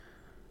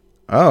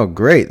Oh,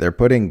 great, they're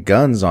putting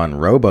guns on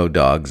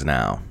robo-dogs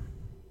now.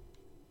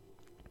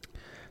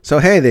 So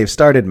hey, they've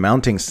started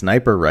mounting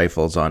sniper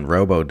rifles on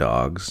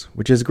robo-dogs,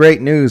 which is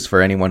great news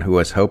for anyone who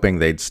was hoping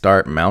they'd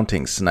start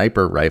mounting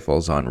sniper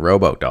rifles on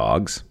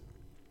robo-dogs.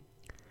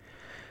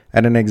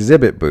 At an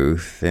exhibit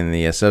booth in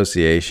the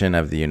Association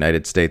of the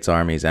United States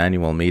Army's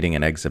annual meeting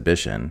and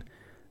exhibition,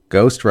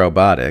 Ghost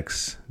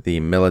Robotics, the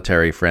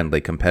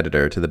military-friendly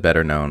competitor to the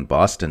better-known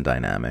Boston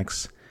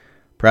Dynamics,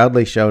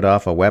 proudly showed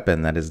off a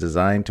weapon that is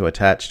designed to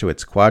attach to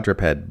its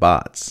quadruped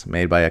bots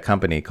made by a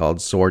company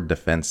called Sword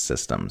Defense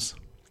Systems.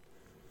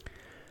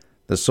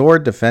 The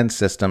Sword Defense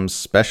Systems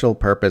Special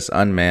Purpose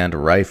Unmanned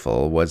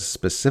Rifle was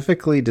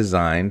specifically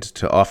designed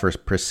to offer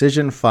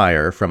precision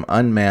fire from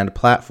unmanned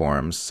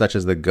platforms such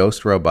as the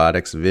Ghost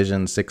Robotics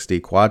Vision 60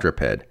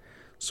 quadruped,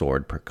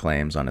 Sword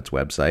proclaims on its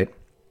website.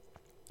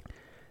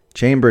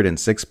 Chambered in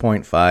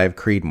 6.5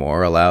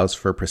 Creedmoor allows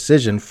for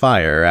precision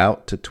fire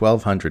out to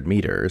 1,200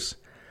 meters.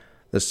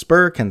 The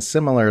Spur can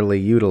similarly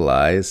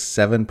utilize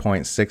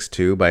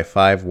 7.62 by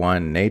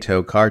 5.1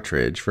 NATO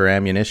cartridge for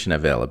ammunition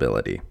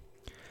availability.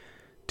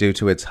 Due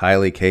to its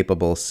highly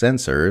capable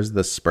sensors,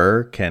 the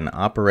Spur can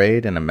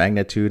operate in a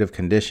magnitude of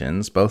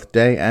conditions both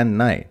day and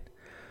night.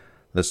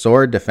 The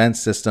Sword Defense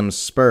Systems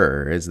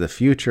Spur is the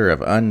future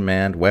of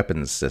unmanned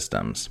weapons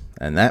systems,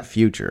 and that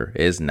future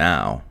is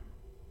now.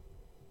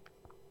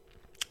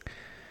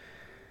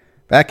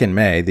 Back in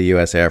May, the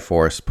U.S. Air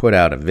Force put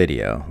out a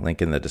video,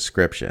 link in the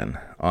description,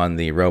 on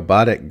the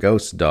robotic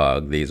ghost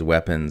dog these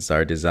weapons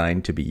are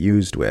designed to be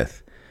used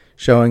with,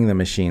 showing the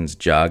machines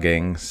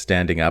jogging,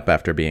 standing up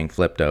after being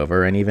flipped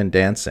over, and even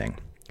dancing.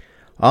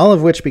 All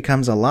of which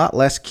becomes a lot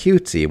less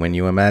cutesy when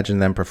you imagine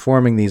them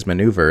performing these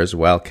maneuvers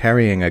while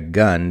carrying a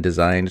gun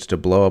designed to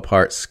blow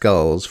apart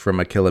skulls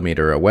from a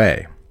kilometer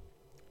away.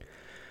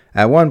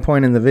 At one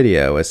point in the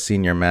video, a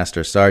senior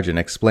master sergeant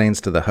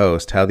explains to the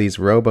host how these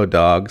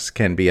robo-dogs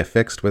can be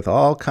affixed with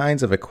all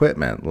kinds of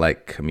equipment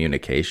like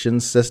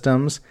communications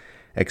systems,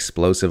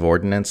 explosive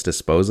ordnance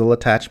disposal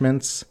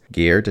attachments,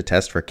 gear to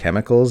test for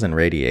chemicals and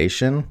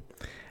radiation.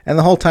 And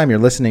the whole time you're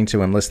listening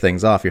to him list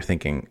things off, you're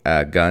thinking,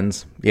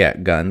 guns? Yeah,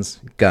 guns.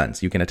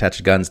 You can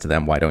attach guns to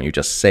them. Why don't you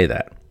just say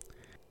that?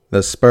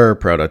 The Spur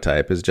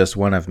prototype is just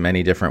one of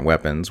many different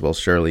weapons we'll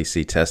surely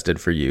see tested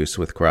for use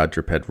with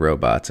quadruped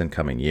robots in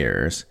coming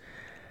years.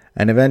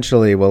 And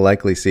eventually we'll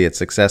likely see its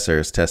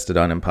successors tested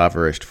on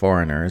impoverished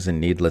foreigners in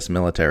needless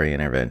military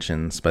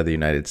interventions by the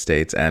United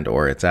States and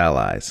or its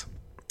allies.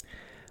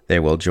 They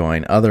will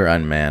join other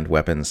unmanned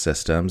weapons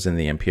systems in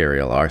the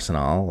Imperial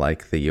Arsenal,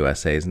 like the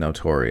USA's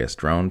notorious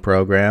drone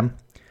program,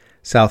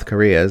 South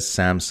Korea's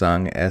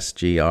Samsung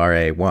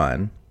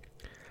SGRA-1,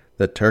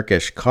 the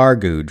Turkish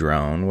Kargu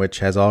drone, which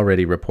has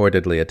already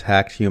reportedly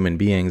attacked human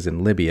beings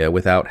in Libya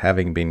without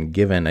having been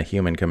given a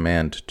human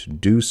command to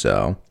do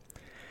so,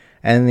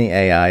 and the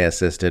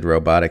AI-assisted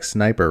robotic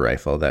sniper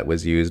rifle that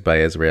was used by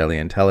Israeli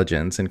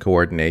intelligence in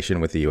coordination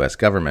with the U.S.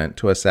 government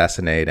to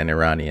assassinate an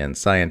Iranian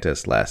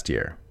scientist last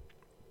year.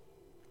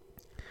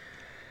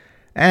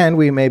 And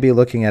we may be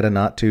looking at a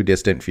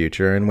not-too-distant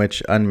future in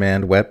which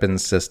unmanned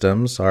weapons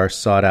systems are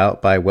sought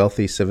out by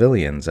wealthy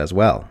civilians as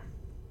well.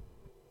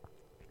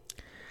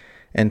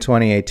 In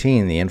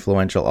 2018, the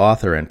influential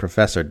author and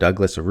professor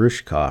Douglas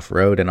Rushkoff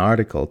wrote an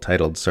article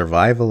titled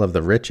Survival of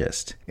the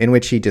Richest, in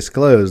which he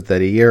disclosed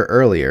that a year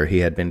earlier he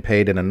had been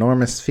paid an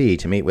enormous fee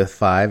to meet with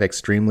 5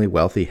 extremely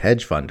wealthy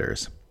hedge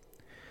funders.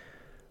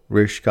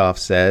 Rushkoff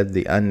said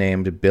the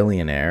unnamed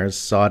billionaires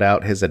sought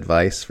out his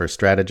advice for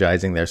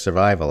strategizing their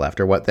survival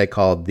after what they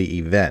called the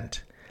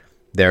event,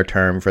 their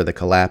term for the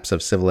collapse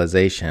of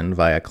civilization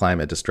via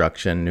climate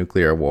destruction,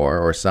 nuclear war,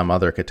 or some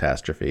other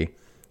catastrophe,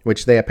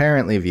 which they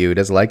apparently viewed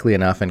as likely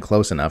enough and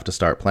close enough to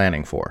start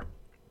planning for.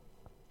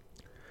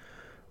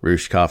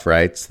 Rushkoff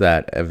writes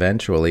that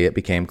eventually it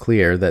became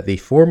clear that the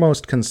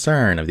foremost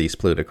concern of these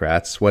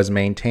plutocrats was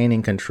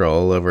maintaining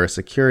control over a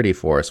security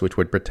force which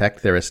would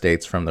protect their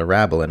estates from the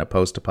rabble in a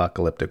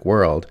post-apocalyptic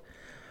world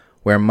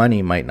where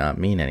money might not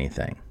mean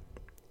anything.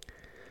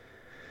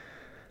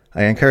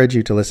 I encourage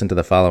you to listen to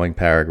the following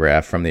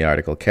paragraph from the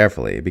article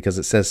carefully because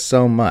it says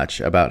so much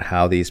about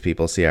how these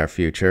people see our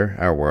future,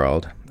 our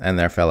world, and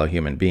their fellow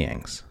human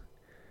beings.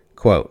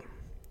 Quote,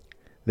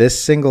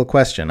 "This single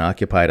question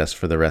occupied us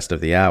for the rest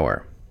of the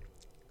hour.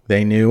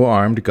 They knew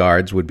armed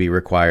guards would be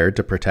required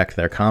to protect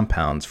their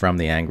compounds from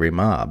the angry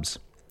mobs.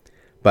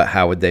 But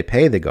how would they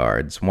pay the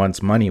guards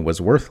once money was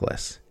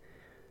worthless?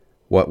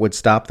 What would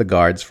stop the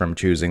guards from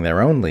choosing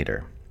their own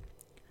leader?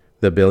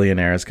 The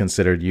billionaires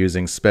considered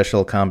using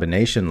special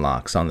combination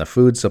locks on the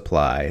food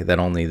supply that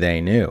only they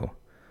knew,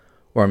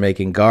 or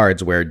making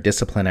guards wear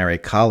disciplinary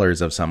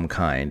collars of some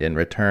kind in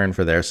return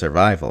for their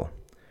survival.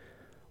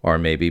 Or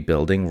maybe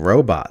building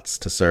robots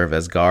to serve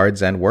as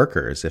guards and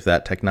workers if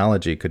that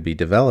technology could be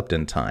developed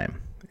in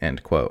time."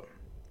 End quote.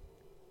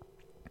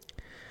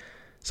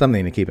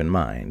 Something to keep in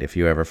mind if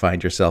you ever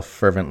find yourself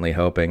fervently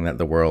hoping that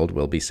the world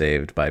will be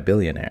saved by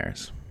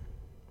billionaires.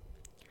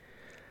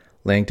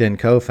 LinkedIn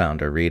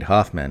co-founder Reid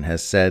Hoffman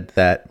has said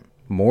that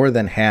more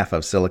than half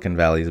of Silicon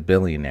Valley's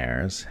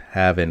billionaires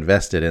have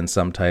invested in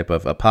some type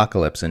of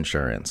apocalypse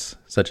insurance,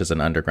 such as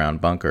an underground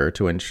bunker,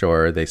 to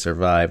ensure they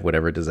survive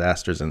whatever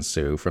disasters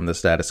ensue from the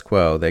status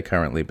quo they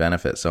currently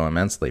benefit so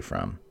immensely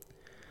from.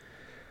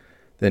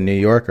 The New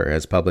Yorker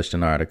has published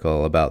an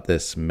article about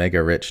this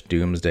mega-rich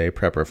doomsday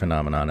prepper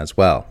phenomenon as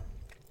well.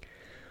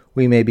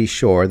 We may be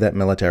sure that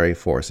military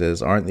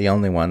forces aren't the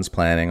only ones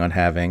planning on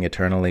having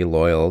eternally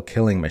loyal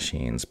killing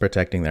machines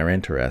protecting their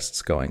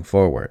interests going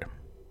forward.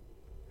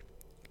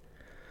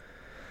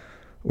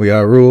 We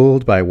are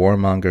ruled by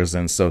warmongers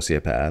and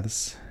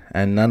sociopaths,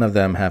 and none of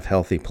them have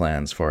healthy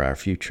plans for our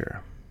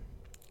future.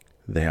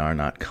 They are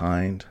not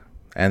kind,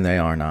 and they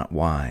are not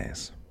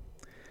wise.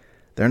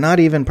 They're not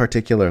even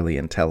particularly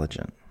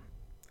intelligent.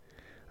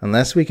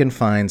 Unless we can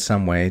find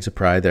some way to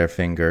pry their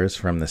fingers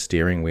from the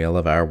steering wheel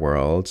of our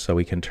world so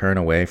we can turn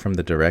away from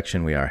the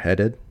direction we are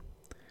headed,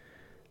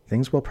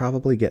 things will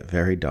probably get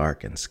very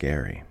dark and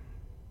scary.